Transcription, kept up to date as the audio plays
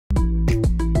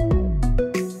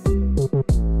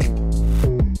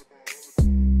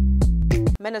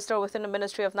Minister within the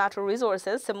Ministry of Natural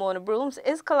Resources, Simone Brooms,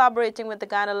 is collaborating with the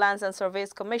Guyana Lands and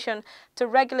Surveys Commission to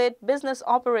regulate business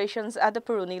operations at the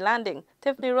Puruni Landing.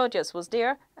 Tiffany Rogers was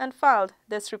there and filed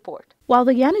this report. While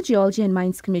the Guyana Geology and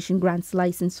Mines Commission grants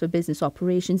license for business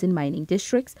operations in mining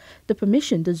districts, the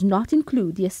permission does not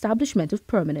include the establishment of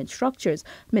permanent structures,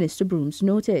 Minister Brooms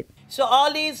noted. So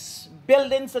all these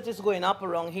buildings that is going up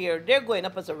around here, they're going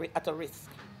up at a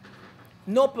risk.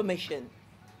 No permission.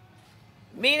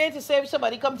 Meaning to say if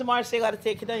somebody come tomorrow and say you got to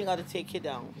take it down, you got to take it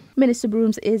down. Minister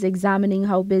Brooms is examining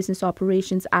how business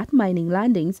operations at mining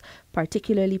landings,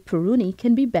 particularly Puruni,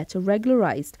 can be better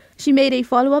regularized. She made a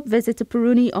follow-up visit to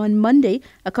Puruni on Monday,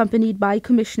 accompanied by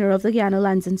Commissioner of the Guyana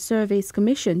Lands and Surveys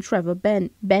Commission, Trevor Ben.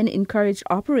 Ben encouraged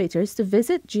operators to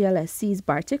visit GL&SC's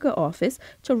Bartica office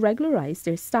to regularize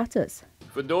their status.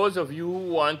 For those of you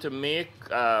who want to make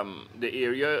the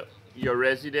area your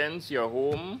residence, your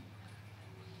home,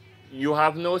 you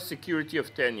have no security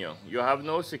of tenure. You have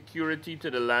no security to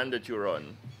the land that you're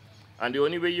on. And the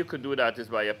only way you could do that is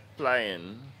by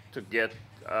applying to get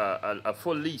a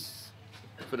full lease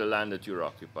for the land that you're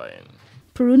occupying.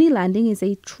 Puruni Landing is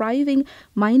a thriving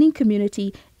mining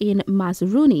community in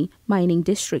Mazaruni Mining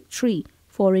District 3.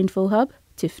 For InfoHub,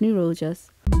 Tiffany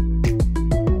Rogers.